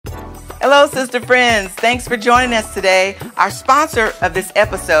Hello, sister friends. Thanks for joining us today. Our sponsor of this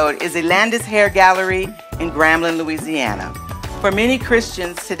episode is Elandis Hair Gallery in Grambling, Louisiana. For many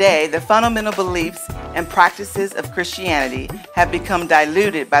Christians today, the fundamental beliefs and practices of Christianity have become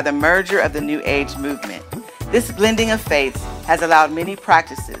diluted by the merger of the New Age movement. This blending of faiths has allowed many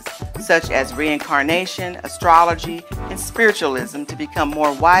practices, such as reincarnation, astrology, and spiritualism, to become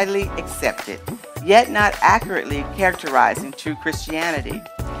more widely accepted, yet not accurately characterizing true Christianity.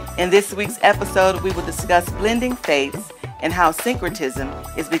 In this week's episode, we will discuss blending faiths and how syncretism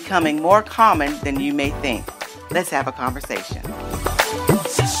is becoming more common than you may think. Let's have a conversation.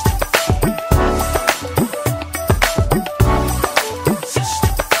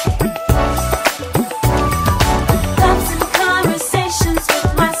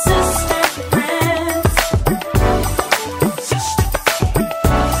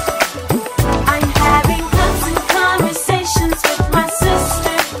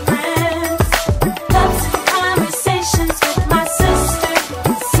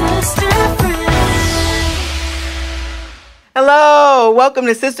 Hello, welcome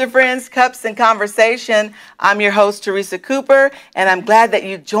to Sister Friends, Cups and Conversation. I'm your host, Teresa Cooper, and I'm glad that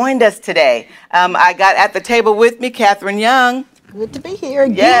you joined us today. I got at the table with me, Catherine Young. Good to be here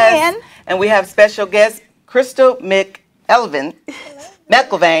again. Yes, and we have special guest, Crystal McElvain.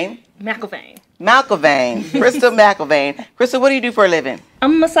 Crystal McElvain. Crystal, what do you do for a living?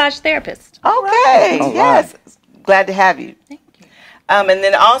 I'm a massage therapist. Okay, yes. Glad to have you. Thank you. And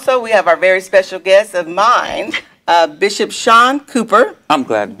then also we have our very special guest of mine, Bishop Sean Cooper. I'm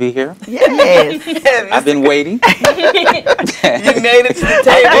glad to be here. Yes. I've been waiting. You made it to the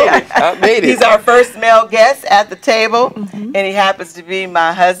table. I made it. He's our first male guest at the table, and he happens to be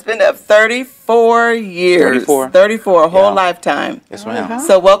my husband of 34 years. 34, a whole lifetime. Yes, ma'am.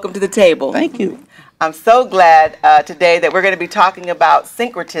 So welcome to the table. Thank you. I'm so glad today that we're going to be talking about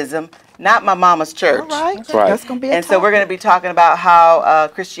syncretism, not my mama's church. All right. That's right. That's going to be a And so we're going to be talking about how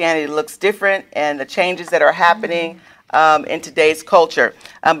Christianity looks different and the changes that are happening in today's culture.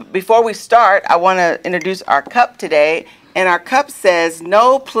 Before we start, I want to introduce our cup today. And our cup says,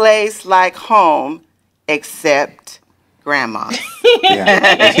 "No place like home except grandma's."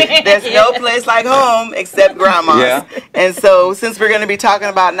 Yeah. There's no place like home except grandma's. Yeah. And so since we're going to be talking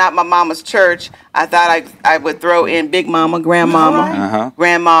about not my mama's church, I thought I would throw in Big Mama, Grandmama,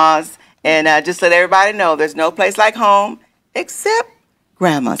 grandmas, and just let everybody know there's no place like home except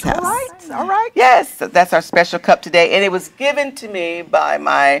grandma's house. All right. Yes, so that's our special cup today. And it was given to me by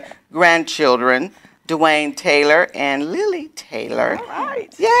my grandchildren, Dwayne Taylor and Lily Taylor. All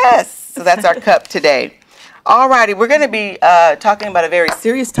right. Yes, so that's our cup today. All righty, we're going to be talking about a very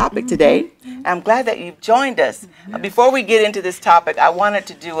serious topic today. I'm glad that you've joined us. Before we get into this topic, I wanted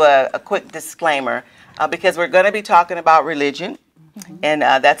to do a quick disclaimer because we're going to be talking about religion. And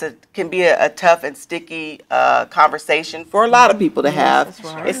can be a tough and sticky conversation for a lot of people to have.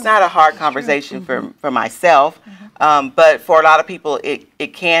 It's not a hard conversation for myself, but for a lot of people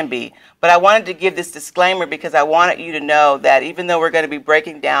it can be. But I wanted to give this disclaimer because I wanted you to know that even though we're going to be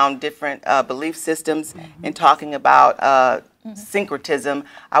breaking down different belief systems and talking about syncretism,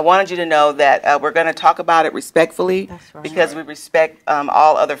 I wanted you to know that we're going to talk about it respectfully because we respect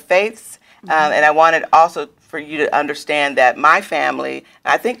all other faiths. And I wanted also for you to understand that my family,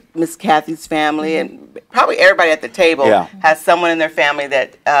 I think Miss Kathy's family, and probably everybody at the table has someone in their family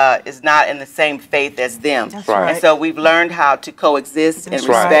that is not in the same faith as them. That's right. And so we've learned how to coexist and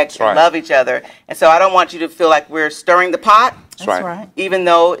respect and love each other. And so I don't want you to feel like we're stirring the pot, That's right. even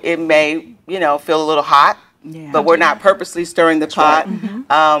though it may, feel a little hot. Yeah. But we're not purposely stirring the pot.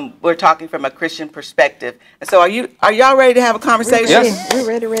 We're talking from a Christian perspective. And so are y'all ready to have a conversation? Yes. We're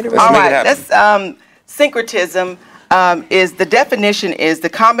ready. All right. Let's syncretism is the definition is the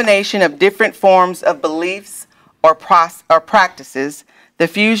combination of different forms of beliefs or practices, the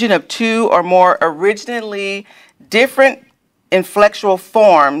fusion of two or more originally different inflectual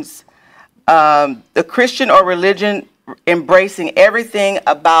forms, the Christian or religion embracing everything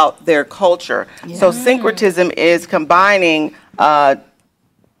about their culture. Yeah. So syncretism is combining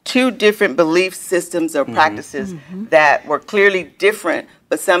two different belief systems or practices that were clearly different,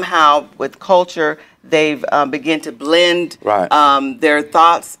 but somehow with culture they've begun to blend their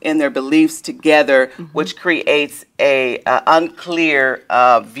thoughts and their beliefs together, which creates a unclear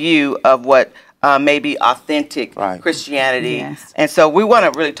view of what may be authentic Christianity. Yes. And so we want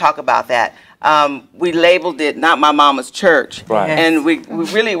to really talk about that. We labeled it Not My Mama's Church. Right. Yes. And we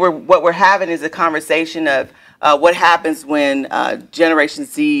really, what we're having is a conversation of what happens when Generation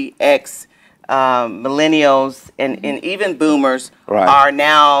Z, X, millennials, and even boomers are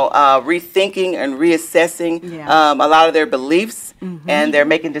now rethinking and reassessing a lot of their beliefs and they're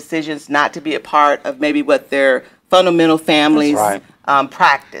making decisions not to be a part of maybe what their fundamental families That's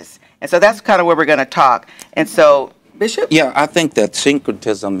practice. And so that's kind of where we're going to talk. And so, Bishop? Yeah, I think that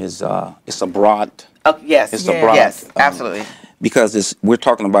syncretism is it's a broad. Oh, yes. It's a broad. Yes, absolutely. Because we're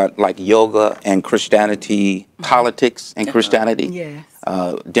talking about like yoga and Christianity, politics and Christianity. Yes.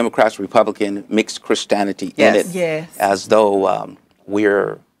 Democrats, Republican, mixed Christianity Yes. in it, Yes. as though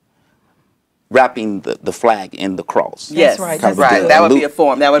we're wrapping the flag in the cross. Yes, right, that's that's right. good. That would be a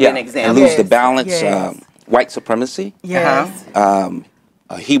form. That would be an And example. lose the Yes, balance. yes. White supremacy, Yes.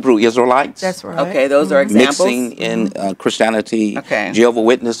 Hebrew Israelites. That's right. Okay, those are examples. Mixing in Christianity, Okay. Jehovah's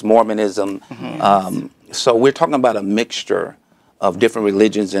Witness, Mormonism. So we're talking about a mixture of different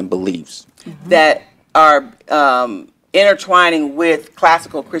religions and beliefs. That are intertwining with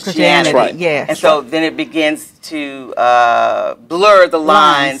classical Christianity. That's right. Yes. And so then it begins to blur the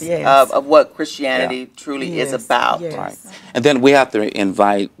lines yes. of what Christianity truly Yes, is about. yes. Right. And then we have to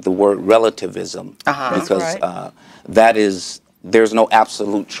invite the word relativism That's because right. that is, there's no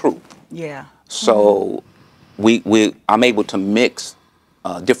absolute truth. Yeah. So I'm able to mix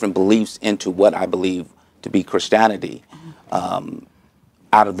different beliefs into what I believe to be Christianity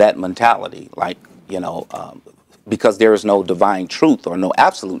out of that mentality. Like, because there is no divine truth or no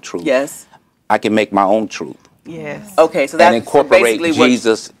absolute truth, Yes. I can make my own truth Yes. Okay, so that's and incorporate basically what.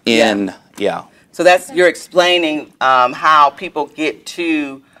 Jesus in, So that's you're explaining how people get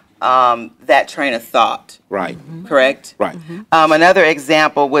to that train of thought. Right. Correct? Right. Another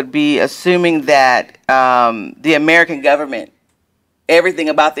example would be assuming that the American government, everything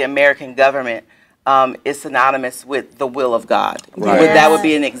about the American government is synonymous with the will of God. Right. That would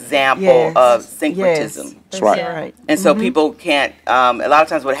be an example Yes. of syncretism. Yes. That's right. right. And so people can't, a lot of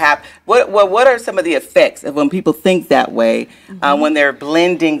times what happens, what are some of the effects of when people think that way, when they're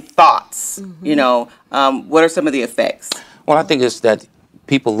blending thoughts, what are some of the effects? Well, I think it's that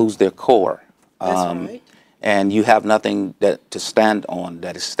people lose their core. That's right. And you have nothing to stand on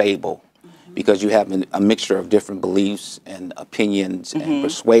that is stable because you have a mixture of different beliefs and opinions and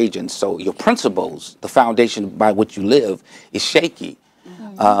persuasions. So your principles, the foundation by which you live, is shaky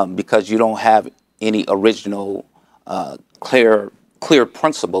because you don't have any original, clear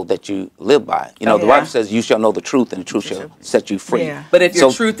principle that you live by. The Bible says you shall know the truth and the truth shall set you free. Yeah. But if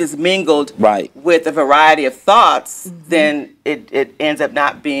your truth is mingled Right. with a variety of thoughts, then it ends up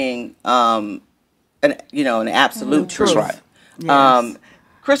not being an absolute truth. That's right. Yes.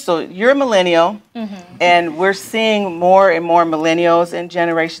 Crystal, you're a millennial, and we're seeing more and more millennials and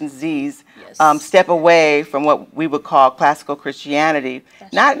Generation Zs step away from what we would call classical Christianity.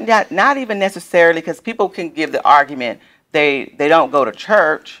 Not even necessarily, because people can give the argument they don't go to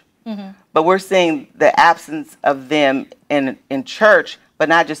church, but we're seeing the absence of them in church, but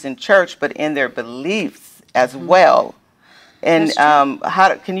not just in church, but in their beliefs as well. And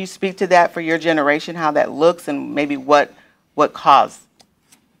can you speak to that for your generation, how that looks, and maybe what caused?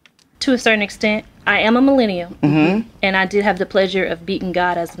 To a certain extent, I am a millennial, and I did have the pleasure of meeting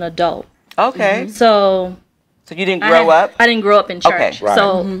God as an adult. Okay. So you didn't grow up? I didn't grow up in church. Okay. Right.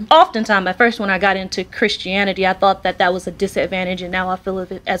 So oftentimes, at first, when I got into Christianity, I thought that was a disadvantage, and now I feel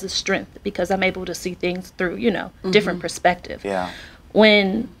of it as a strength because I'm able to see things through, different perspective. Yeah.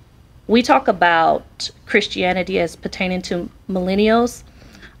 When we talk about Christianity as pertaining to millennials,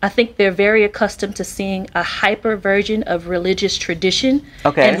 I think they're very accustomed to seeing a hyper version of religious tradition.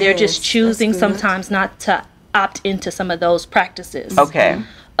 Okay. And they're just Yes, choosing that's good. sometimes not to opt into some of those practices. Okay.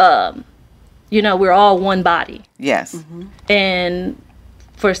 We're all one body. Yes. And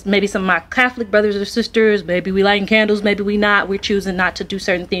for maybe some of my Catholic brothers or sisters, maybe we lighting candles, maybe we not. We're choosing not to do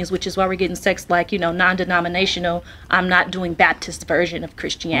certain things, which is why we're getting sex like, non-denominational. I'm not doing Baptist version of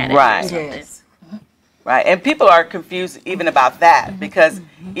Christianity. Right. Or something. Yes. Right. And people are confused even about that because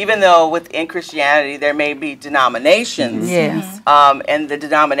even though within Christianity there may be denominations, Yes. and the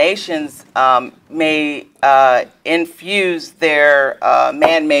denominations may infuse their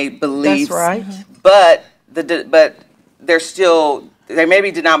man-made beliefs. That's right. But there may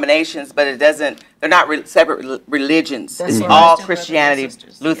be denominations, but they're not separate religions. That's It's right. all Still Christianity, brothers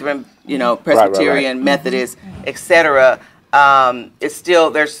and sisters. Lutheran, Presbyterian, Methodist, etc. It's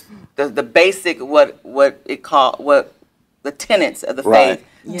still there's the basic what the tenets of the Right. faith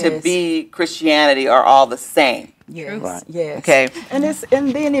to Yes. be Christianity are all the same. Yes. Right. Yes. Okay. And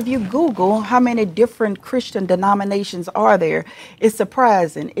then if you Google how many different Christian denominations are there, it's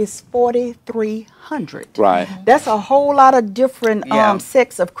surprising. It's 4,300. Right. That's a whole lot of different Yeah.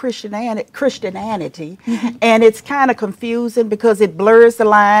 sects of Christianity, and it's kind of confusing because it blurs the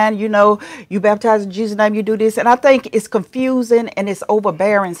line. You baptize in Jesus' name, you do this, and I think it's confusing and it's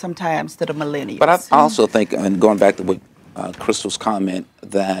overbearing sometimes to the millennials. But I also think, and going back to what Crystal's comment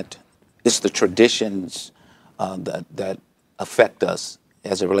that it's the traditions that affect us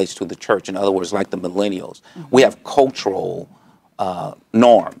as it relates to the church. In other words, like the millennials, we have cultural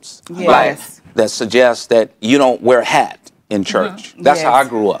norms, Yes. right, that suggest that you don't wear a hat in church. That's how I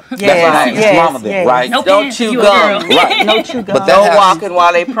grew up. That's Yes, what yes, mama did, yes. right? No Don't pants, chew you a gum. girl. Right. No chew gum. But No that has- walking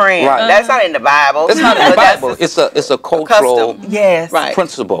while they praying. Right. That's not in the Bible. It's not in the But that's Bible. just It's a cultural custom. Yes. Right.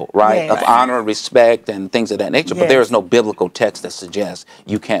 principle, right, Yes. of honor, respect, and things of that nature. But Yes. there is no biblical text that suggests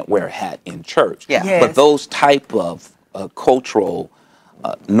you can't wear a hat in church. Yeah. Yes. But those type of cultural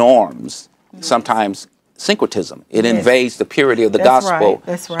norms sometimes syncretism. It Yes. invades the purity of the That's gospel, right.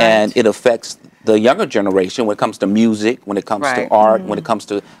 That's right. and it affects the younger generation when it comes to music, when it comes Right. to art, when it comes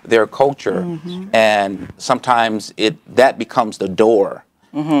to their culture, and sometimes that becomes the door.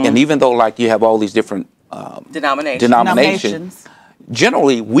 And even though, like, you have all these different denomination. denominations,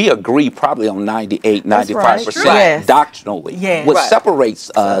 generally we agree probably on 98, 95% right. Yes. doctrinally. Yes. What Right. separates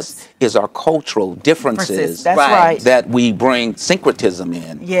us is our cultural differences That's Right. right. that we bring syncretism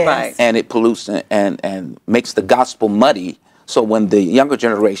in. Yes. Right. And it pollutes and makes the gospel muddy. So when the younger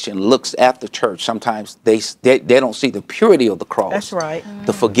generation looks at the church, sometimes they don't see the purity of the cross. That's right.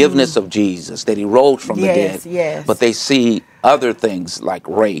 The forgiveness of Jesus, that he rose from the Yes, dead. yes. But they see other things like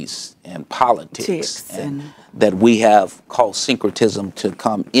race and politics Ticks and and- that we have called syncretism to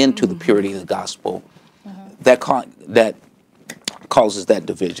come into the purity of the gospel. That causes that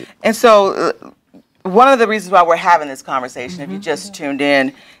division. And so, one of the reasons why we're having this conversation, if you just tuned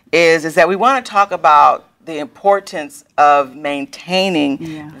in, is that we want to talk about the importance of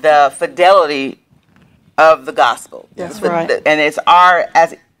maintaining the fidelity of the gospel. That's right. And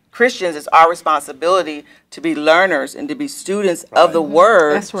as Christians, it's our responsibility to be learners and to be students of the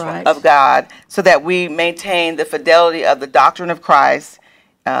Word That's right. of God, so that we maintain the fidelity of the doctrine of Christ,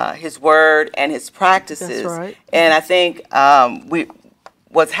 His Word, and His practices. That's right. And I think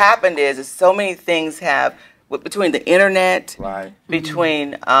what's happened is so many things have, between the internet, Right.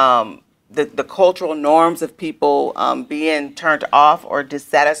 between the cultural norms of people being turned off or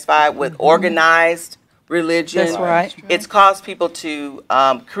dissatisfied with organized religion. That's right. It's caused people to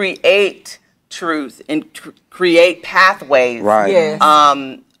create truth and create pathways Right. Yes.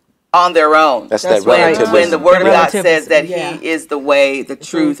 on their own. That's That's that right. relativism. When the Word of God Relativism, says that yeah. He is the way, the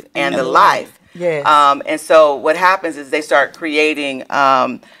truth, and the life. Yes. And so what happens is they start creating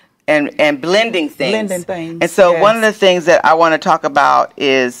and blending things. Blending things, And so yes. one of the things that I want to talk about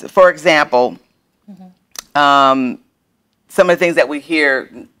is, for example, some of the things that we hear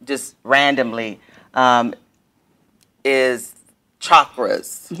just randomly is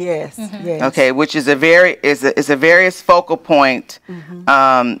chakras. Yes. Yes. Okay, which is a various focal point in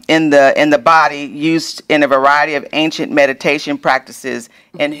the body, used in a variety of ancient meditation practices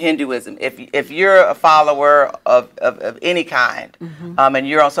in Hinduism. If you're a follower of any kind, and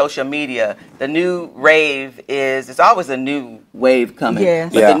you're on social media, the new rave it's always a new wave coming.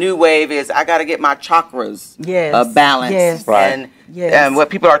 Yes. But Yeah. the new wave is I got to get my chakras Yes. balanced. Yes. Right. And Yes. and what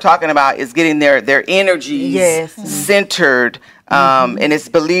people are talking about is getting their energies Yes. centered. And it's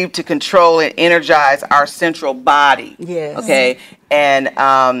believed to control and energize our central body. Yes. Okay. And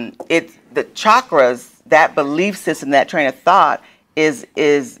it's the chakras, that belief system, that train of thought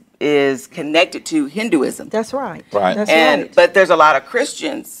is connected to Hinduism. That's right. Right. That's And right. but there's a lot of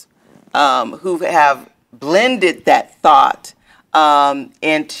Christians who have blended that thought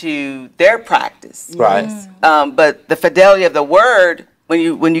into their practice. Right. But the fidelity of the Word, when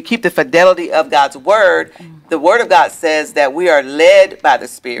you keep the fidelity of God's Word, the Word of God says that we are led by the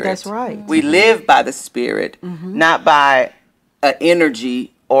Spirit. That's right. We live by the Spirit, not by an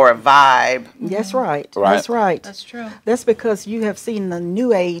energy or a vibe. That's right. Right. That's right. That's true. That's because you have seen the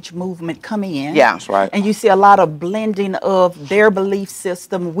New Age movement come in. Yeah. That's right. And you see a lot of blending of their belief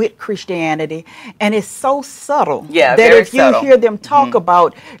system with Christianity. And it's so subtle Yeah, that very if you subtle. hear them talk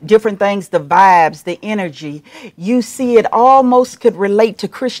about different things, the vibes, the energy, you see it almost could relate to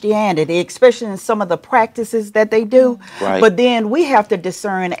Christianity, especially in some of the practices that they do. Right. But then we have to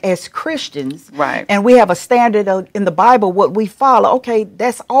discern as Christians. Right. And we have a standard in the Bible, what we follow. Okay,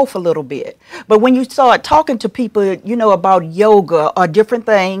 that's off a little bit. But when you start talking to people, about yoga or different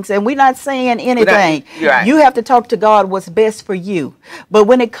things, and we're not saying anything, you're right. you have to talk to God what's best for you. But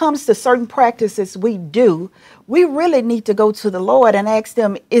when it comes to certain practices we do, we really need to go to the Lord and ask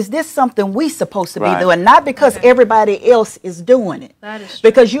them, is this something we supposed to be Right. doing? Not because everybody else is doing it. That is true.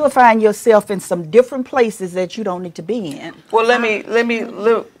 Because you'll find yourself in some different places that you don't need to be in. Well,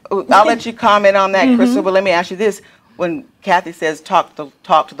 I'll let you comment on that, Crystal. But let me ask you this: when Kathy says talk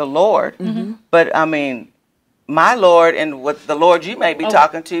to the Lord, but I mean, my Lord and what the Lord you may be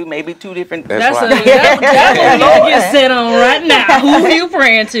talking to may be two different. That's right. That's what we need to get set on right now. Who are you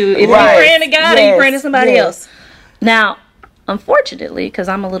praying to? If you're praying to God or you praying to somebody else. Now, unfortunately, because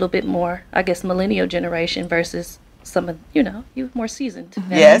I'm a little bit more, I guess, millennial generation versus some of, you more seasoned.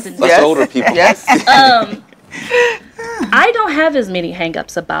 Yes. Us older people. Yes. I don't have as many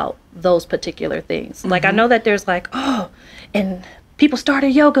hangups about those particular things. Like, I know that there's like, and people started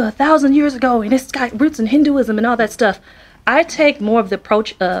yoga 1,000 years ago, and it's got roots in Hinduism and all that stuff. I take more of the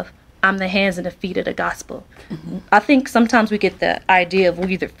approach of, I'm the hands and the feet of the gospel. I think sometimes we get the idea of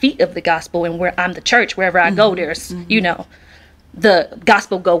we're the feet of the gospel, and where I'm the church, wherever I go, there's, the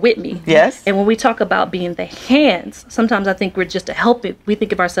gospel go with me. Yes. And when we talk about being the hands, sometimes I think we're just we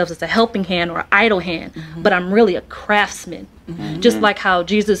think of ourselves as a helping hand or an idle hand, but I'm really a craftsman. Just like how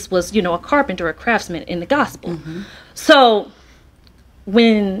Jesus was, a carpenter, a craftsman in the gospel. So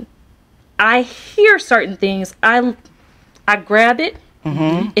when I hear certain things, I grab it.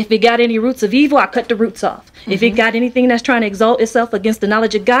 If it got any roots of evil, I cut the roots off. If it got anything that's trying to exalt itself against the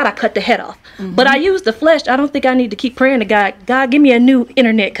knowledge of God, I cut the head off. But I use the flesh. I don't think I need to keep praying to God. God, give me a new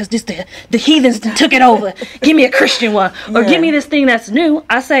internet because the heathens took it over. Give me a Christian one. Or give me this thing that's new.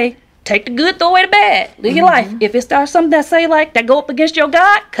 I say, take the good, throw away the bad. Live your life. If it starts something that say like that go up against your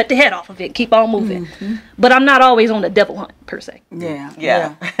God, cut the head off of it. Keep on moving. But I'm not always on the devil hunt per se. Yeah.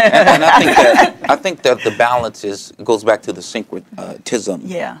 And I think that the balance goes back to the syncretism.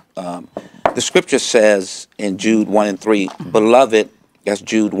 The scripture says in Jude 1 and 3, beloved, that's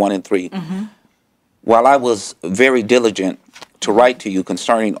Jude 1 and 3. While I was very diligent to write to you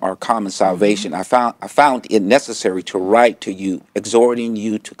concerning our common salvation, I found it necessary to write to you, exhorting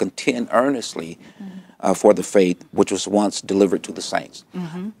you to contend earnestly for the faith which was once delivered to the saints.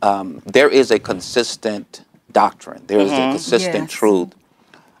 There is a consistent doctrine. There is a consistent truth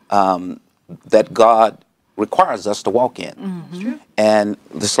that God requires us to walk in. And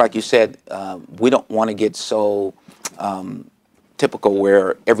just like you said, we don't want to get so typical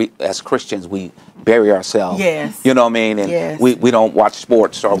where as Christians we bury ourselves. You know what I mean? And we don't watch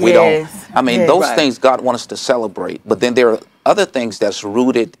sports or we don't. I mean, those things God wants us to celebrate. But then there are other things that's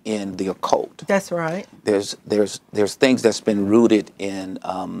rooted in the occult. That's right. There's things that's been rooted in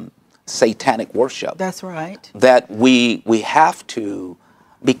satanic worship. That's right. That we have to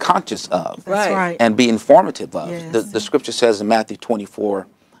be conscious of. That's right. And be informative of. The scripture says in Matthew 24,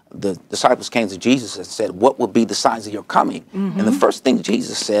 the disciples came to Jesus and said, what will be the signs of your coming? And the first thing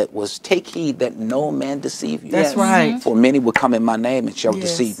Jesus said was, take heed that no man deceive you. That's right. For many will come in my name and shall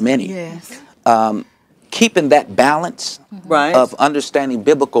deceive many. Keeping that balance of understanding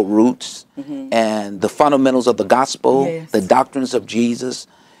biblical roots and the fundamentals of the gospel, the doctrines of Jesus,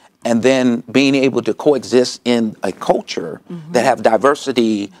 and then being able to coexist in a culture that have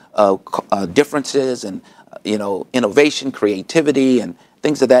diversity of differences and innovation, creativity, and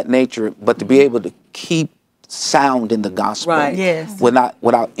things of that nature, but to be able to keep sound in the gospel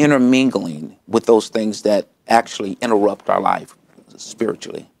without intermingling with those things that actually interrupt our life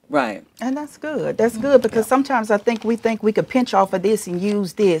spiritually. Right. And that's good. That's good because sometimes I think we could pinch off of this and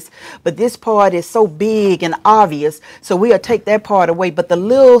use this, but this part is so big and obvious, so we'll take that part away. But the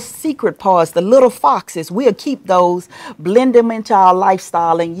little secret parts, the little foxes, we'll keep those, blend them into our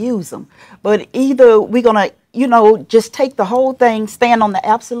lifestyle and use them. But either we're going to just take the whole thing, stand on the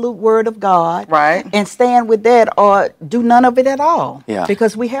absolute word of God, and stand with that, or do none of it at all.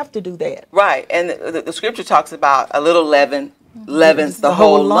 Because we have to do that. Right. And the scripture talks about a little leaven leavens the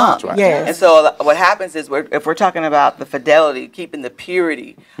whole lump. And so what happens is if we're talking about the fidelity, keeping the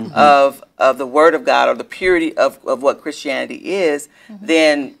purity of the word of God, or the purity of what Christianity is,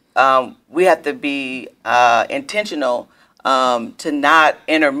 then we have to be intentional to not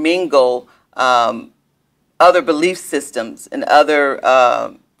intermingle other belief systems and other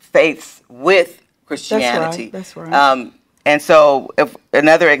faiths with Christianity. That's right. And so if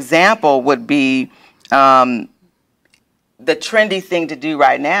another example would be the trendy thing to do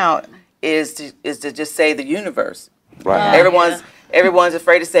right now is to just say the universe. Everyone's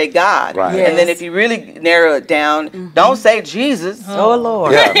afraid to say God. And then if you really narrow it down, don't say Jesus. Oh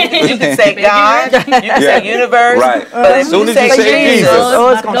Lord. You can say God, you can say universe. But as soon as you say Jesus,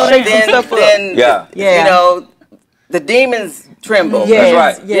 it's gonna shake some stuff up. Then the demons tremble.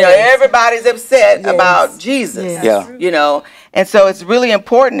 That's right. Everybody's upset about Jesus. And so it's really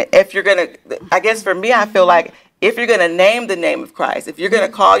important if you're gonna, I guess for me, I feel like if you're going to name the name of Christ, if you're going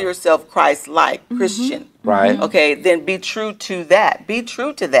to call yourself Christ-like Christian, okay, then be true to that. Be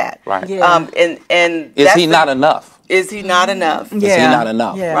true to that. And is he not enough? Is he not enough? Is he not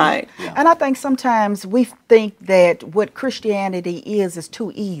enough? Yeah. Right. And I think sometimes we think that what Christianity is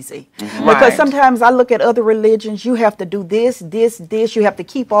too easy. Because Right. sometimes I look at other religions, you have to do this, you have to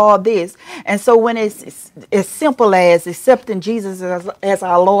keep all this. And so when it's as simple as accepting Jesus as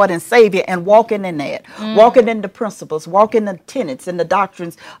our Lord and Savior and walking in that, walking in the principles, walking the tenets and the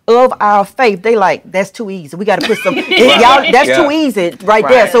doctrines of our faith, they like, that's too easy. We got to put some, y'all, that's too easy right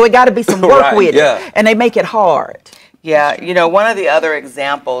there. Right. So it got to be some work Right, with yeah. it. And they make it hard. Yeah, you know, one of the other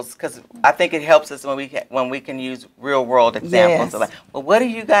examples, because I think it helps us when we can use real world examples. Yes. Of like, well, what do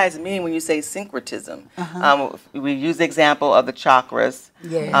you guys mean when you say syncretism? We use the example of the chakras,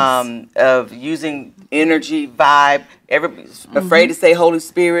 Yes. of using energy, vibe. Everybody's afraid to say Holy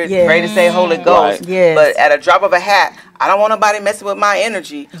Spirit, Yes. afraid to say Holy Ghost. Right. Yes. But at a drop of a hat, I don't want nobody messing with my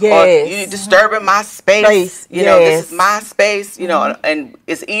energy or Yes. you disturbing my space. Space, You know, this is yes. my space. You know, and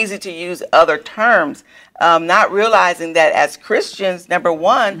it's easy to use other terms. Not realizing that as Christians, number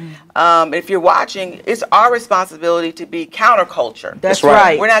one, if you're watching, it's our responsibility to be counterculture. That's right.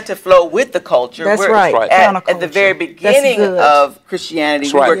 right. We're not to flow with the culture. That's We're right. right. At the Counterculture. very That's beginning good. of Christianity,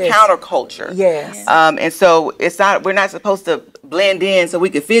 That's we right. were Yes. counterculture. Yes. And so we're not supposed to blend in so we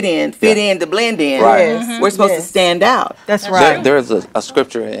can fit in to blend in. Right. Yes. We're supposed to Yes. stand out. That's right. There's a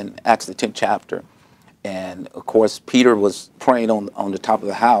scripture in Acts the 10th chapter, and of course Peter was praying on the top of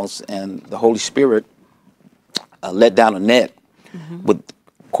the house, and the Holy Spirit let down a net with,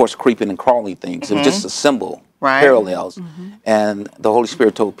 of course, creeping and crawling things. It was just a symbol, Right. parallels, and the Holy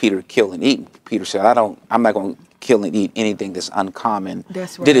Spirit told Peter to kill and eat. Peter said, I'm not going to kill and eat anything that's uncommon.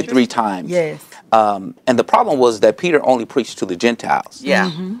 That's Did it right. 3 times. Yes. And the problem was that Peter only preached to the Gentiles.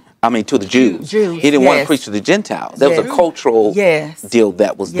 Yeah. I mean, to the Jews. Jews, He didn't want to yes. preach to the Gentiles. There was a Yes. cultural Yes. deal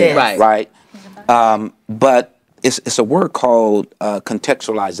that was there, Yes. Right. But it's a word called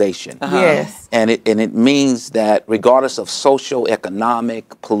contextualization. Yes. And it means that regardless of social,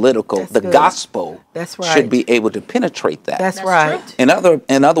 economic, political, That's the good. gospel That's should right. be able to penetrate that. That's right. true.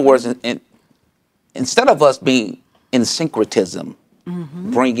 In other words, instead of us being in syncretism,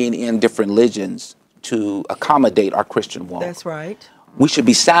 bringing in different religions to accommodate our Christian walk, That's right. we should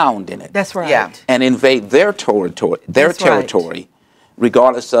be sound in it. That's right. Yeah. And invade their territory, That's right.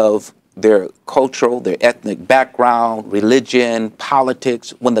 regardless of their cultural, their ethnic background, religion,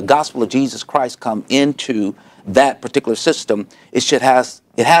 politics. When the gospel of Jesus Christ come into that particular system, it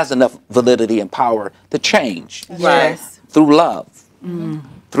has enough validity and power to change Yes. through love,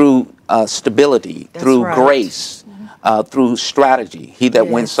 through stability, through right. grace, through strategy. He that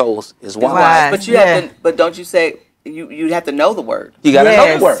wins Yes. souls is wise. Wise. But you have to. But don't you say you have to know the word? You got to know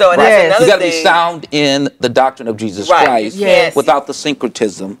Yes. the word. So that's right? another You got to be thing. sound in the doctrine of Jesus Right. Christ Yes. without the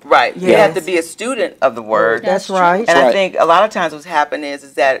syncretism. Right. You Yes. have to be a student of the word. That's true. right. And I Right. think a lot of times what's happened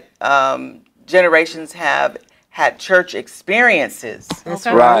is that generations have had church experiences. That's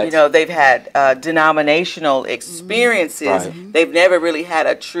Okay. Right. You know, they've had denominational experiences. Right. They've never really had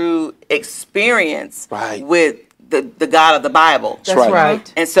a true experience Right. with the God of the Bible. That's right.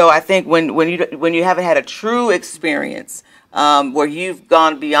 right. And so I think when you haven't had a true experience where you've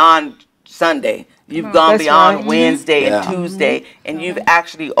gone beyond Sunday, you've gone That's beyond right. Wednesday Yeah. and Tuesday, and you've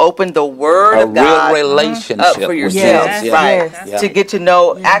actually opened the Word A of God real relationship up for with yourself, Jesus. Yes. right? Yes. Yeah. To get to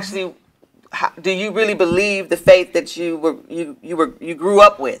know actually. Do you really believe the faith that you grew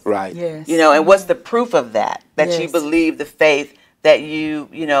up with? Right. Yes. You know, and what's the proof of that? That you Yes. believe the faith that you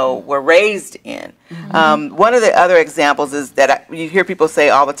were raised in. One of the other examples is that you hear people say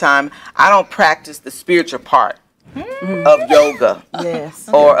all the time, I don't practice the spiritual part of yoga Yes.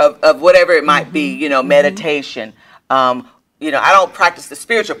 or of whatever it might be, meditation. I don't practice the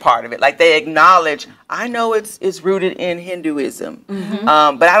spiritual part of it. Like they acknowledge, I know it's rooted in Hinduism,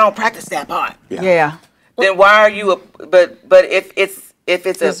 but I don't practice that part. Yeah. Then why are you? But if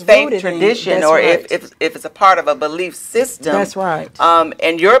it's a It's faith rooted in- tradition, that's or right. if it's a part of a belief system, That's right.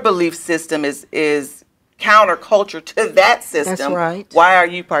 And your belief system is counterculture to that system. right. Why are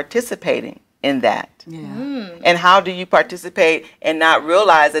you participating in that? Yeah. And how do you participate and not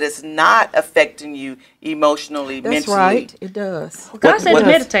realize that it's not affecting you emotionally, That's mentally? right. It does. God said what-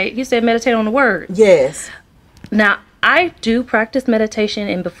 meditate. He said meditate on the word. Yes. Now, I do practice meditation,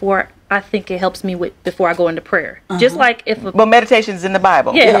 and I think it helps me before I go into prayer. Just like if But meditation is in the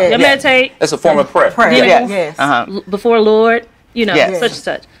Bible. yeah, Yeah. you meditate It's a form of prayer. Prayer. Yeah. Yes. before Lord, Yes. such and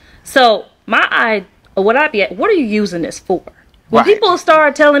such. So what are you using this for? When Right. people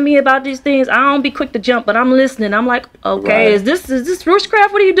start telling me about these things, I don't be quick to jump, but I'm listening. I'm like, okay, Right. is this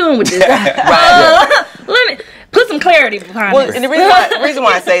witchcraft? What are you doing with this? Let me put some clarity behind Well, this. and the reason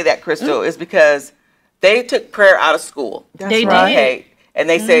why I say that, Crystal, is because they took prayer out of school. That's They right. did. Okay, and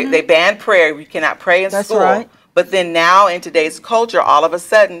they say they banned prayer. You cannot pray in That's school. right. But then now in today's culture, all of a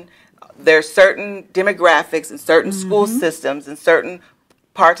sudden, there's certain demographics and certain school systems in certain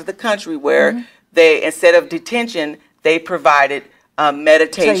parts of the country where they, instead of detention, they provided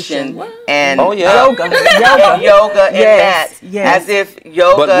meditation and yoga, and that, as if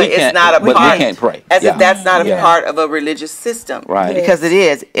yoga is not a part. But we can't pray. As if that's not a part of a religious system, right? Because it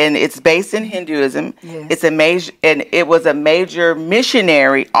is, and it's based in Hinduism. It's a major, and it was a major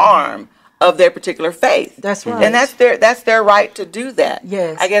missionary arm of their particular faith. That's right, and that's their right to do that.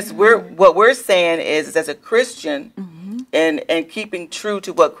 Yes, I guess what we're saying is as a Christian, and keeping true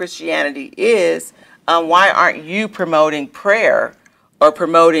to what Christianity is. Why aren't you promoting prayer? Or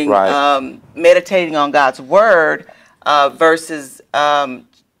promoting meditating on God's word versus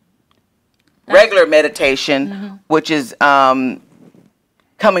regular meditation, which is coming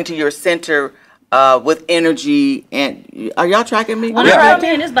to your center with energy. And are y'all tracking me? When I'm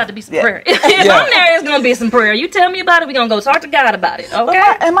there, it's about to be some prayer. If I'm there, it's going to be some prayer. You tell me about it, we're going to go talk to God about it.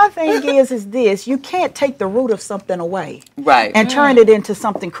 Okay. And my thing is this: you can't take the root of something away, and turn it into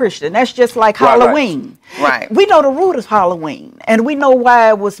something Christian. That's just like Halloween. Right. We know the root of Halloween, and we know why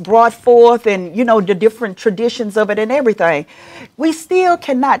it was brought forth, and the different traditions of it and everything. We still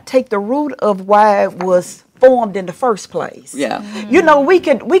cannot take the root of why it was formed in the first place. We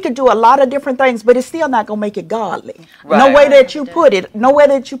could do a lot of different things, but it's still not gonna make it godly. No way that you put it.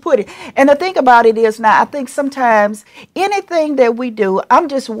 And the thing about it is, now I think sometimes anything that we do, I'm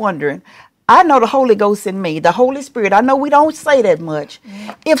just wondering, I know the Holy Ghost in me, the Holy Spirit. I know we don't say that much.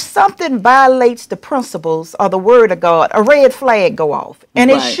 If something violates the principles or the word of God, a red flag go off.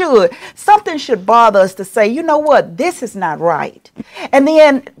 And it should. Something should bother us to say, you know what, this is not right. And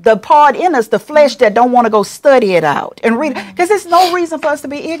then the part in us, the flesh that don't want to go study it out and read it, because there's no reason for us to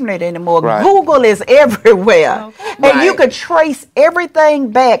be ignorant anymore. Google is everywhere. And you could trace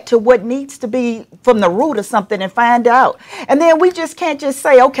everything back to what needs to be from the root of something and find out. And then we just can't just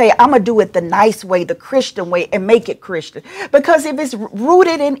say, okay, I'm going to do it the nice way, the Christian way, and make it Christian. Because if it's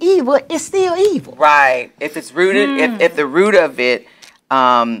rooted in evil, it's still evil. Right. If it's rooted, if the root of it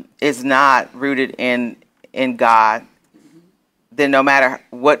is not rooted in God, then no matter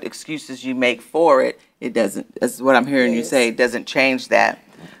what excuses you make for it, it doesn't. That's what I'm hearing you say. It doesn't change that.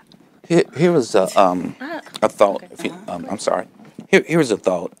 Here is a thought. I'm sorry. Here's a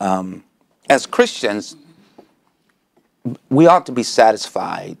thought. As Christians, we ought to be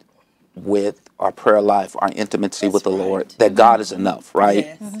satisfied with our prayer life, our intimacy with the Lord, that God is enough,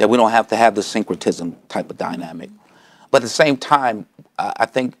 right? That we don't have to have the syncretism type of dynamic. But at the same time, I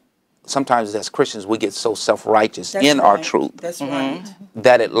think sometimes as Christians, we get so self-righteous in our truth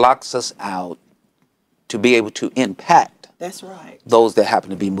that it locks us out to be able to impact those that happen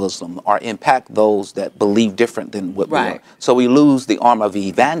to be Muslim or impact those that believe different than what we are. So we lose the arm of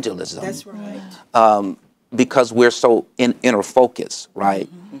evangelism. Because we're so inner focus, right?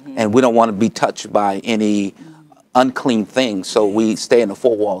 And we don't want to be touched by any unclean things, so we stay in the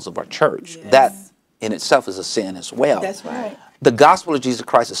four walls of our church. That in itself is a sin as well. That's right. The gospel of Jesus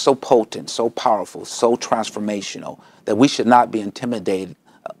Christ is so potent, so powerful, so transformational that we should not be intimidated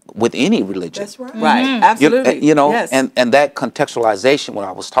with any religion. That's right. Right. Absolutely. And that contextualization, what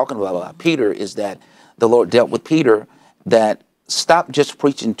I was talking about Peter, is that the Lord dealt with Peter that stop just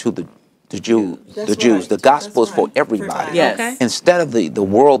preaching to the Jews. The gospel is for everybody. Instead of the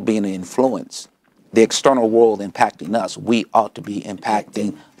world being an influence, the external world impacting us, we ought to be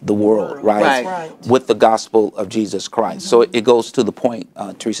impacting the world, with the gospel of Jesus Christ. So it goes to the point,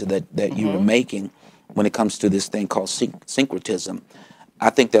 Teresa, that you were making when it comes to this thing called syncretism. I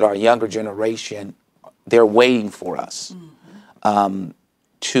think that our younger generation, they're waiting for us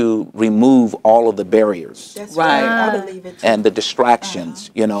to remove all of the barriers. I believe it too. And the distractions,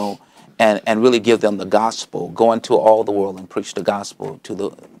 and really give them the gospel. Go into all the world and preach the gospel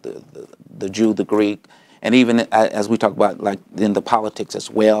to the Jew, the Greek, and even as we talk about, like in the politics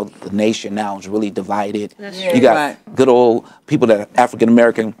as well, the nation now is really divided. You got good old people that are African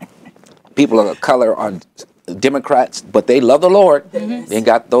American, people of color are Democrats, but they love the Lord. Then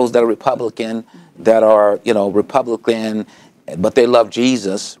got those that are Republican, that are Republican, but they love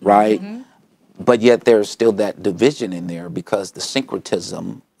Jesus, right? But yet there's still that division in there because the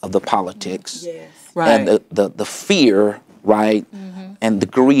syncretism of the politics and the fear, right, and the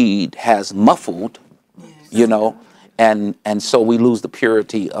greed has muffled, and so we lose the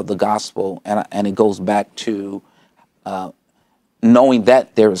purity of the gospel, and it goes back to knowing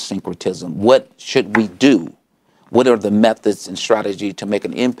that there is syncretism. What should we do? What are the methods and strategy to make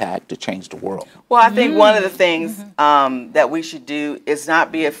an impact to change the world? Well, I think one of the things that we should do is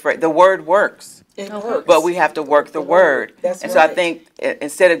not be afraid. The word works. but we have to work the word. That's and so I right. think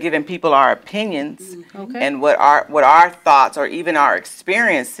instead of giving people our opinions Okay. and what our thoughts or even our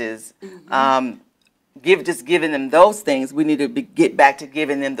experiences, just giving them those things, we need to get back to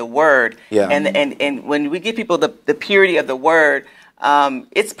giving them the word. Yeah. And when we give people the purity of the word,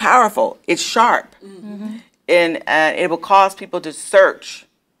 it's powerful. It's sharp, and it will cause people to search.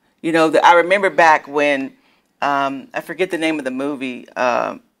 You know, I remember back when I forget the name of the movie,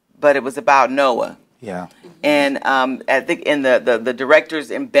 but it was about Noah. Yeah. And I think the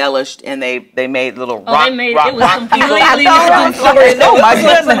directors embellished and they made little rock. Oh, they made rock, it was rock completely people. different story. Oh my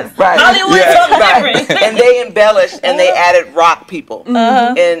goodness. Right. Hollywood Right. different. And they embellished and they added rock people.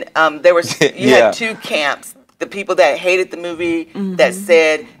 And there was you Yeah. had two camps. The people that hated the movie, that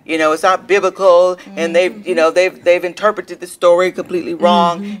said, you know, it's not biblical, and they've interpreted the story completely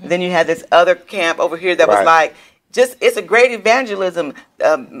wrong. And then you had this other camp over here that was Right. like, it's a great evangelism.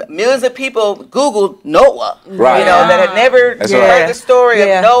 Millions of people Googled Noah, Right. you know, that had never That's heard right. the story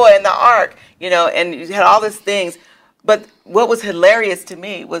Yeah. of Noah and the ark, you know, and you had all these things. But what was hilarious to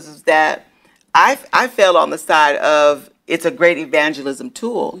me was that I fell on the side of it's a great evangelism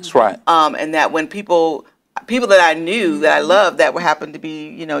tool. That's right. And that when people that I knew that I loved that were happened to be,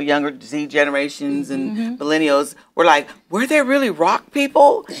 you know, younger Z generations and millennials were like, were there really rock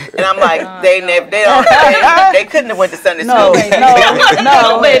people? And I'm like, they couldn't have went to Sunday No, school.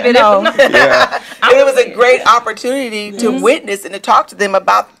 no, baby, no. Yeah. And it was a great opportunity to witness and to talk to them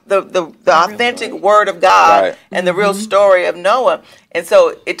about the authentic word of God Right. and the real story of Noah. And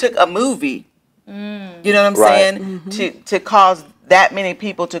so it took a movie, you know what I'm Right. saying, to cause that many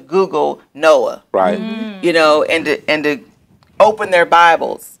people to Google Noah, Right. you know, and to open their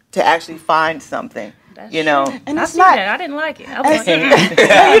Bibles to actually find something, you know. And I it's seen not. that. I didn't like it. I was like, You know,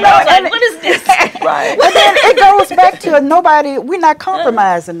 I was and, like, what is this? Right. and then it goes back to we're not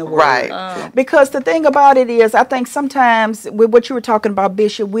compromising the word. Right. Because the thing about it is, I think sometimes with what you were talking about,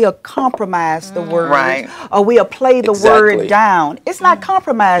 Bishop, we'll compromise the word. Right. Or we'll play the Exactly. word down. It's not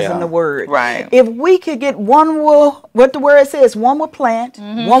compromising Yeah. the word. Right. If we could get what the word says, one will plant,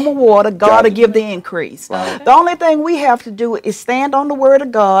 one will water, God will give the increase. Right. The only thing we have to do is stand on the word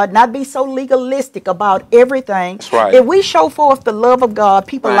of God, not be so legalistic about everything. That's right. If we show forth the love of God,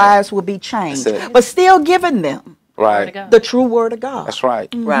 people's Right. lives will be changed. That's it. But still giving them Right. the true word of God. That's right.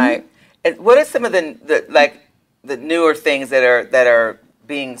 Right. And what are some of the newer things that are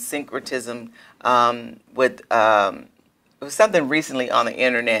being syncretism with there was something recently on the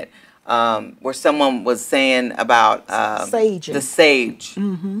internet where someone was saying about Saging. the sage.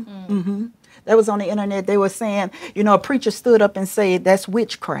 That was on the internet. They were saying, a preacher stood up and said that's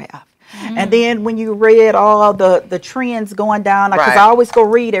witchcraft. And then when you read all the trends going down, because Right. I always go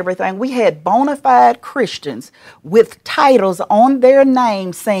read everything, we had bona fide Christians with titles on their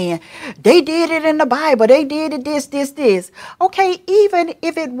name saying, they did it in the Bible, they did it this. Okay, even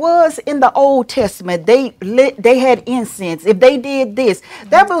if it was in the Old Testament, they had incense. If they did this,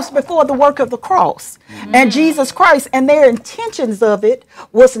 that was before the work of the cross and Jesus Christ. And their intentions of it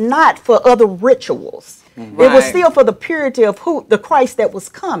was not for other rituals. It was Right. still for the purity of the Christ that was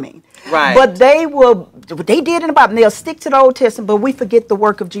coming. Right. But they did in the Bible. They'll stick to the Old Testament, but we forget the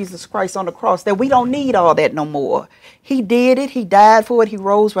work of Jesus Christ on the cross, that we don't need all that no more. He did it. He died for it. He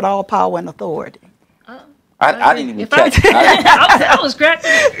rose with all power and authority. I didn't even If I- catch. I was cracking.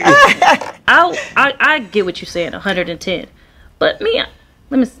 I get what you're saying, 110. But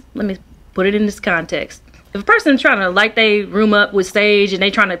let me put it in this context. If a person's trying to light their room up with sage and they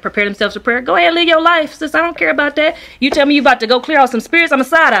trying to prepare themselves for prayer, go ahead and live your life, sis. I don't care about that. You tell me you about to go clear out some spirits, I'm a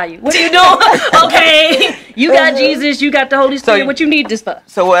side eye you. What are you doing? Okay, you got Jesus, you got the Holy Spirit. What you need this for?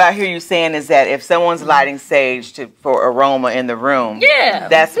 So what I hear you saying is that if someone's lighting sage for aroma in the room, Yeah,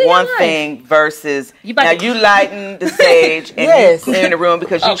 that's live your one life. thing versus You about now to- you lighting the sage and Yes. you clearing the room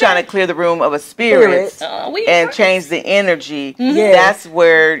because you're Okay. trying to clear the room of a spirit Spirit. and change the energy. Yes. That's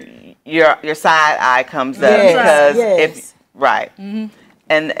where your side eye comes up Yes, because yes. if right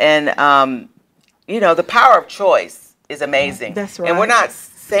and the power of choice is amazing. That's And we're right. not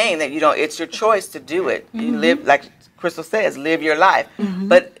saying that it's your choice to do it. You live, like Crystal says, live your life.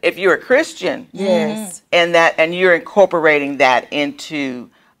 But if you're a Christian, Yes. and you're incorporating that into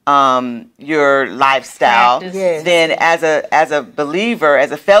your lifestyle, Practice. Yes. then as a believer,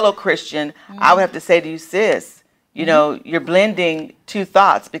 as a fellow Christian, I would have to say to you, sis, you're blending two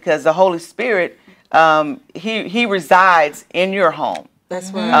thoughts because the Holy Spirit, he resides in your home.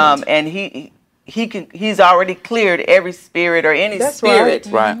 That's right. And he's already cleared every spirit or any That's spirit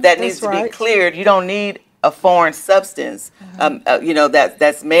right. Right. that That's needs to be right. cleared. You don't need a foreign substance,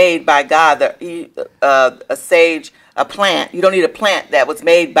 that's made by God. A sage, a plant. You don't need a plant that was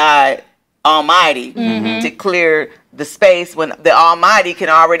made by Almighty to clear the space when the Almighty can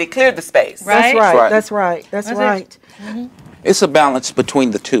already clear the space. Right. That's right. Right. That's right. That's That's right. It's a balance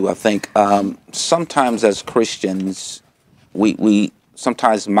between the two, I think. Sometimes as Christians, we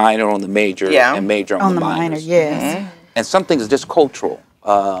sometimes minor on the major Yeah. and major on, On the the minor, minors. yes. And some things are just cultural.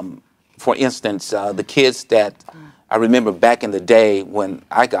 For instance, the kids that I remember back in the day when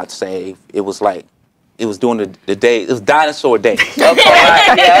I got saved, it was like, it was during the day, it was dinosaur day.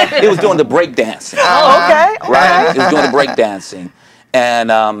 It was doing the break dancing. Okay. Right? It was doing the break dancing.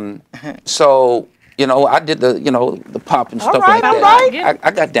 And so, you know, I did the, you know, the pop and stuff right, like all that. right.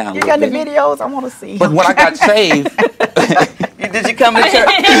 I got down a You little got the bit. videos? I want to see. But when I got saved, Did you come to church?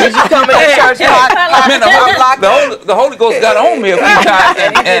 Did you come to church? man, the Holy Ghost got on me a few times,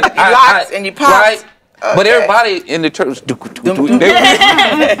 and You locked and you popped. right. But everybody in the church,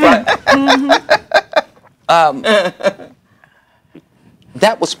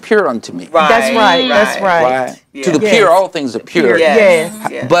 that was pure unto me. That's right. That's right. Right. Yeah. To the Yes. pure, all things are pure. Yes.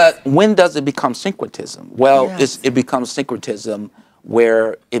 Yes. Yes. But when does it become syncretism? Well, Yes. it becomes syncretism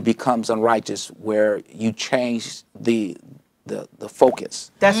where it becomes unrighteous, where you change the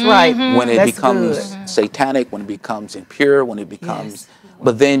focus. That's right. When it That's becomes good. satanic, when it becomes impure, when it becomes. Yes.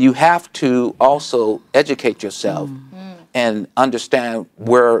 But then you have to also educate yourself and understand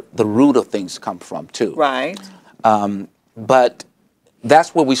where the root of things come from too. Right. But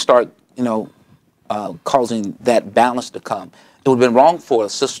that's where we start, you know, causing that balance to come. It would have been wrong for a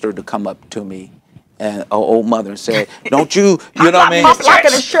sister to come up to me and an old mother and say, "Don't you know what I mean?" Pop lock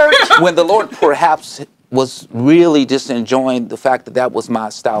in the church. When the Lord perhaps was really just enjoying the fact that that was my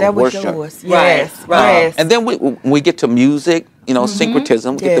style That of was worship. yours. Yes. right. Yes. And then when we get to music, you know,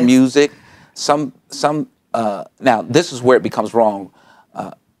 syncretism, we get the Yes. music. Now this is where it becomes wrong.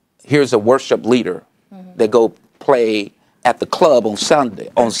 Here's a worship leader that go play at the club on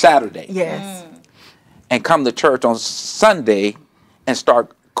Saturday, Yes. and come to church on Sunday and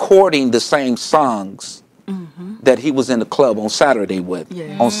start courting the same songs that he was in the club on Saturday with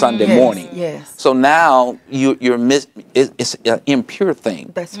Yeah. on Sunday Yes, morning. yes. So now it's an impure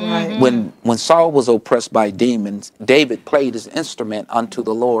thing. That's right. When Saul was oppressed by demons, David played his instrument unto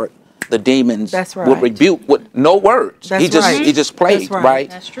the Lord. The demons That's would right. rebuke with no words. That's he just right. he just played, That's right. right?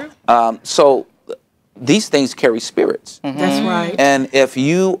 That's true. So these things carry spirits. That's right. And if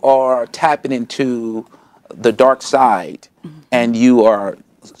you are tapping into the dark side and you are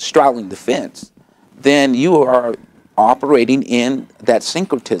straddling the fence, then you are operating in that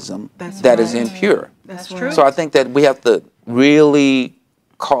syncretism That's that is right. impure. That's true. right. So I think that we have to really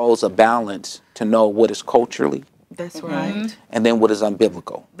cause a balance to know what is culturally That's right. and then what is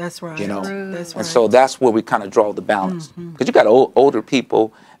unbiblical. That's right. You know, That's right. and so that's where we kind of draw the balance because you got older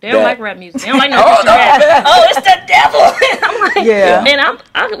people. They don't that- like rap music. They don't like no Christian rap. Oh, it's the devil. I'm like, Yeah.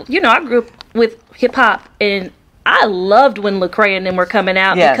 And I grew up with hip hop, and I loved when Lecrae and them were coming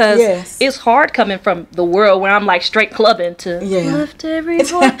out Yes. because Yes. it's hard coming from the world where I'm like straight clubbing to Yeah. lift every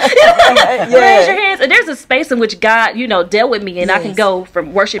voice, raise your hands. And there's a space in which God, dealt with me, and I can Yes. go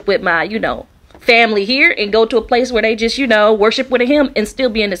from worship with my, family here and go to a place where they just, worship with him and still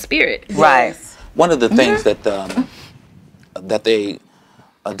be in the spirit. Right. One of the things that they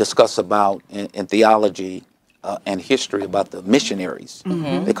discuss about in theology and history about the missionaries,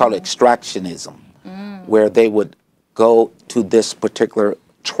 they call it extractionism, where they would go to this particular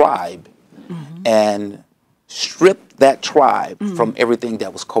tribe and strip that tribe from everything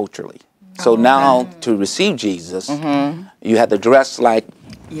that was culturally. So now to receive Jesus, you had to dress like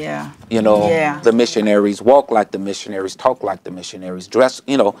Yeah. Yeah. the missionaries, walk like the missionaries, talk like the missionaries, dress,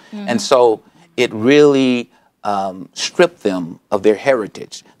 and so it really stripped them of their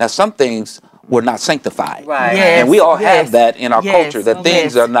heritage. Now, some things were not sanctified. Right. Yes, And we all yes, have that in our yes, culture, that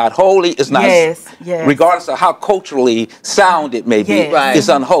things yes. are not holy, it's not, Yes, yes. regardless of how culturally sound it may be, Yes. Right. it's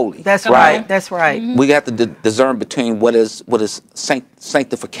unholy. That's right. That's right. We have to discern between what is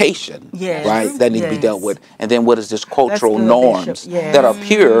sanctification, Yes. right, that needs to be dealt Yes. with, and then what is just cultural good, norms Bishop. Yes. that are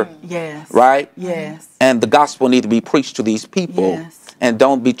pure, Yes. right? Yes. And the gospel need to be preached to these people, Yes. and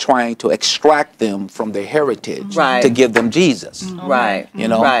don't be trying to extract them from their heritage Right. to give them Jesus. Right. You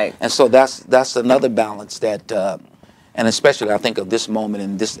know, Right. and so that's another balance that, and especially I think of this moment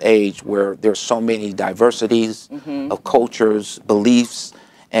in this age where there's so many diversities of cultures, beliefs,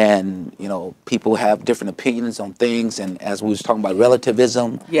 and people have different opinions on things. And as we was talking about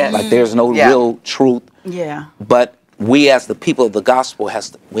relativism, Yes. like there's no Yeah. real truth. Yeah. But we as the people of the gospel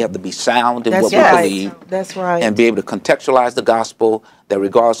we have to be sound in That's what right. we believe. That's right. And be able to contextualize the gospel that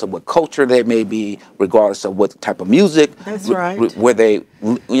regardless of what culture they may be, regardless of what type of music, That's right. where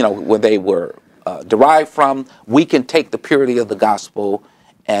they were derived from, we can take the purity of the gospel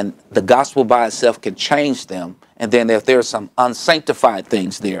and the gospel by itself can change them. And then if there's some unsanctified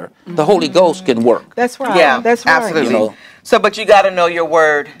things there, the Holy Ghost can work. That's right. Yeah, that's right. absolutely. You know. So, but you got to know your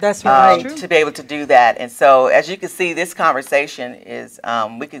word. That's right. To be able to do that. And so, as you can see, this conversation is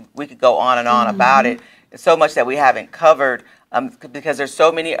we could go on and on about it. There's so much that we haven't covered because there's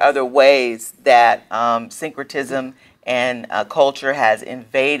so many other ways that syncretism and culture has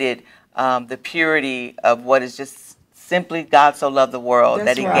invaded the purity of what is just simply God so loved the world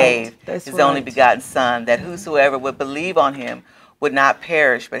that he gave his only begotten Son, that whosoever would believe on him would not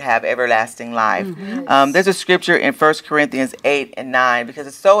perish but have everlasting life. There's a scripture in 1 Corinthians 8 and 9, because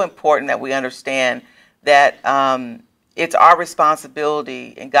it's so important that we understand that it's our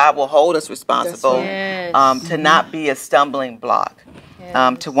responsibility, and God will hold us responsible to not be a stumbling block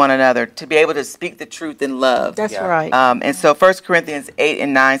to one another, to be able to speak the truth in love. That's right. And so 1 Corinthians 8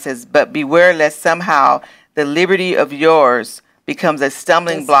 and 9 says, "But beware lest somehow the liberty of yours becomes a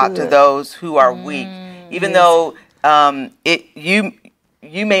stumbling block to those who are weak." Even though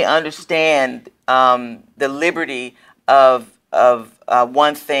you may understand the liberty of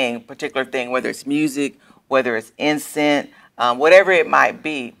one thing, particular thing, whether it's music, whether it's incense, whatever it might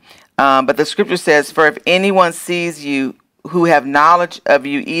be. But the scripture says, "For if anyone sees you who have knowledge of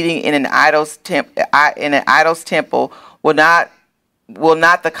you eating in an idol's temple, will not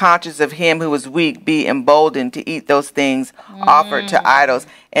the conscience of him who is weak be emboldened to eat those things offered to idols?"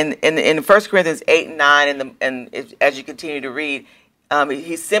 And in 1 Corinthians 8 and 9, as you continue to read,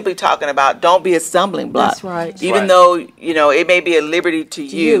 he's simply talking about don't be a stumbling block. That's right. Even though, it may be a liberty to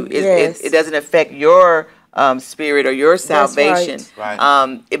you, it doesn't affect your spirit or your salvation. Right.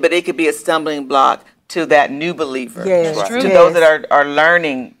 But it could be a stumbling block to that new believer, Yes. to those that are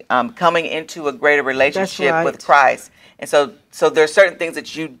learning, coming into a greater relationship with Christ. And so there are certain things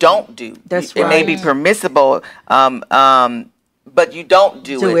that you don't do. That's It may be permissible, but you don't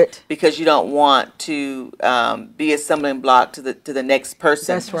do it because you don't want to be a stumbling block to the next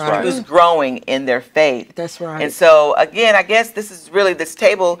person That's right. who's growing in their faith. That's right. And so again, I guess this is really this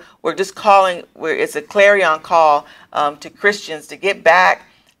table. We're just calling. It's a clarion call to Christians to get back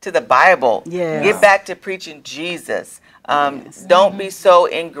to the Bible. Yes. Get back to preaching Jesus. Don't be so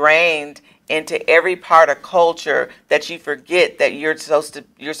ingrained into every part of culture that you forget that you're supposed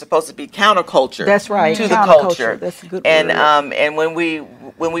to be counterculture. That's right. To the culture. That's a good and word. And when we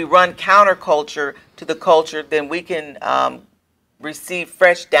run counterculture to the culture, then we can receive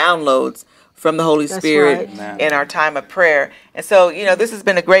fresh downloads from the Holy Spirit in our time of prayer. And so, this has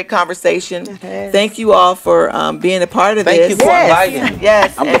been a great conversation. Thank you all for being a part of this. Thank you for inviting me.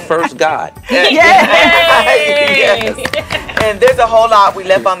 Yes. I'm the first God. Yes. And there's a whole lot we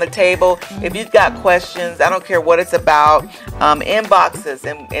left on the table. If you've got questions, I don't care what it's about, inbox us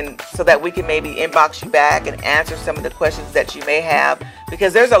and so that we can maybe inbox you back and answer some of the questions that you may have,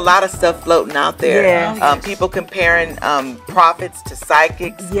 because there's a lot of stuff floating out there. Yes. People comparing prophets to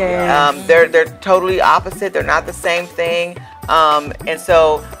psychics. Yes. They're totally opposite. They're not the same thing. And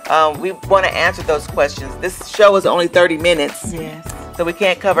so we want to answer those questions. This show is only 30 minutes. Yes. So we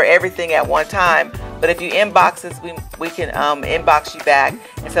can't cover everything at one time. But if you inbox us, we can inbox you back.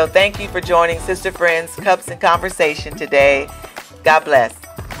 And so thank you for joining Sister Friends, Cups and Conversation today. God bless.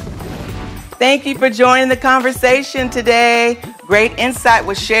 Thank you for joining the conversation today. Great insight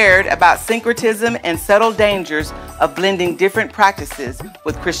was shared about syncretism and subtle dangers of blending different practices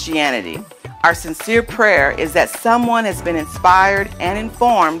with Christianity. Our sincere prayer is that someone has been inspired and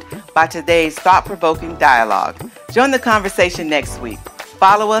informed by today's thought-provoking dialogue. Join the conversation next week.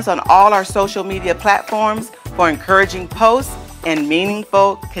 Follow us on all our social media platforms for encouraging posts and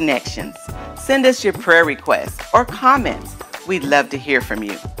meaningful connections. Send us your prayer requests or comments. We'd love to hear from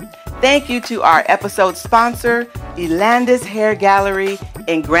you. Thank you to our episode sponsor, Elandis Hair Gallery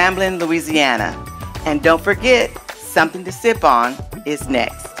in Grambling, Louisiana. And don't forget, Something to Sip On is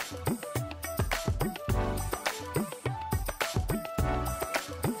next.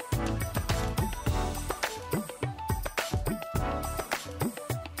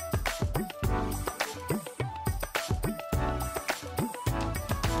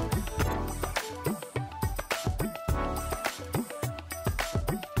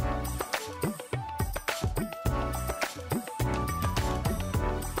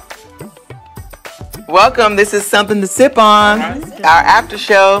 Welcome. This is Something to Sip On, our after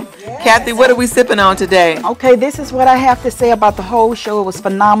show. Yes. Kathy, what are we sipping on today? Okay, this is what I have to say about the whole show. It was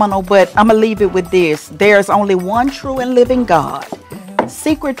phenomenal, but I'm going to leave it with this. There's only one true and living God.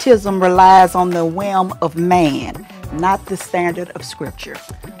 Syncretism relies on the whim of man, not the standard of Scripture.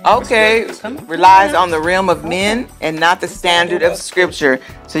 Okay, relies on the realm of men and not the standard of Scripture.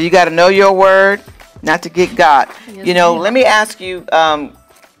 So you got to know your word, not to get got. Let me ask you,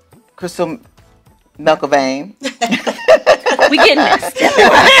 Crystal McIlvaine. We getting this.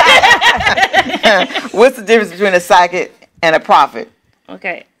 What's the difference between a psychic and a prophet?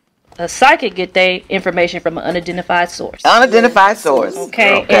 Okay. A psychic get their information from an unidentified source. Unidentified source.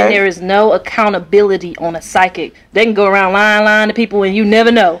 Okay, and there is no accountability on a psychic. They can go around lying to people and you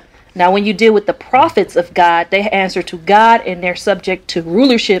never know. Now, when you deal with the prophets of God, they answer to God and they're subject to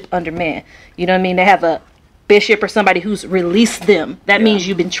rulership under man. You know what I mean? They have a bishop or somebody who's released them. That means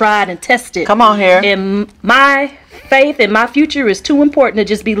you've been tried and tested. Come on here. And my faith and my future is too important to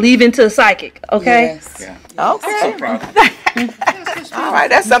just be leaving to a psychic. Okay? Yes. Yeah. Okay. So proud of you. All right,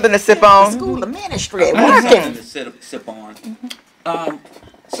 that's something to sip on. School of ministry. Something to sip on.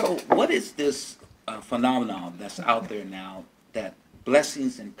 So what is this phenomenon that's out there now that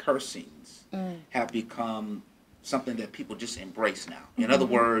blessings and cursings have become something that people just embrace now? In other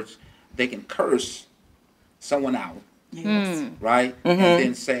words, they can curse someone out, right? And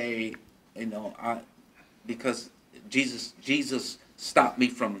then say, because Jesus stopped me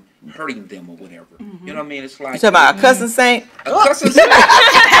from hurting them or whatever. You know what I mean? It's like You talking about a cussing saint? a cussing saint,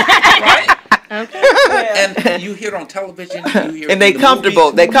 right? Okay. And you hear on television, you hear And they in the comfortable.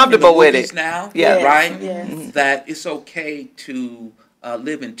 movies, They comfortable in the with movies it. now, Yeah. right? Yes. That it's okay to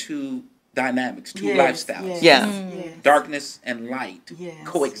live in two dynamics, two Yes, lifestyles. yes, Yeah. yes. Darkness and light Yes.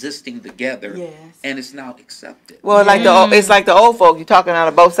 coexisting together, Yes. and it's now accepted. Well, like it's like the old folk. You're talking out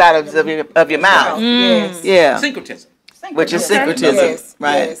of both sides of your mouth. Yes. Yeah. Syncretism. Which is Yes. syncretism, Yes,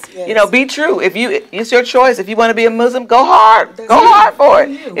 right? yes, yes. You know, be true. It's your choice. If you want to be a Muslim, go hard. That's Go right. hard for it.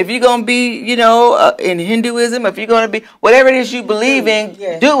 You. If you're gonna be, in Hinduism, if you're gonna be whatever it is you believe in,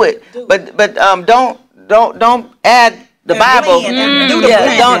 Yeah. do it. Do But don't add the Bible. blend and do the Yeah,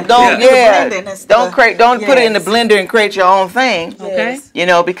 blending. don't Do the yeah. blending and Don't stuff. don't put it in the Yes. blender and create your own thing. Okay.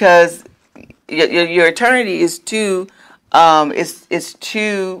 Yes. Because your eternity is too it's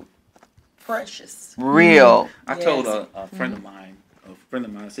too Precious. real. I told a friend of mine,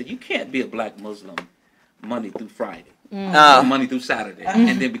 I said, you can't be a black Muslim Monday through Friday, or Monday through Saturday,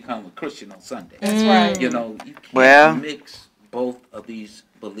 and then become a Christian on Sunday. That's right. You can't Well. mix both of these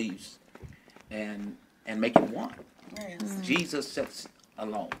beliefs and make it one. Yes. Jesus sits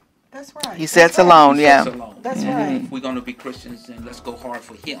alone. That's right. He sits alone. He Yeah. sits alone. That's right. If we're going to be Christians, then let's go hard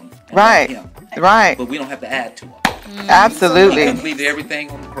for Him. and Right. love Him. Right. But we don't have to add to Him. He Absolutely. completed everything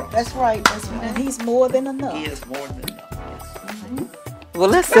on the cross. That's right. That's right. And he's more than enough. He is more than enough. Well,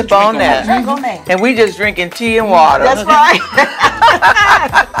 let's sip on that. Drink on that. And we just drinking tea and water. That's right.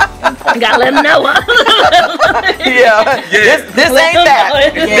 Gotta let them know. Yeah. This ain't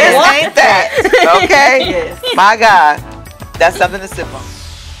that. Yes. This ain't that. Okay? Yes. My God. That's something to sip on.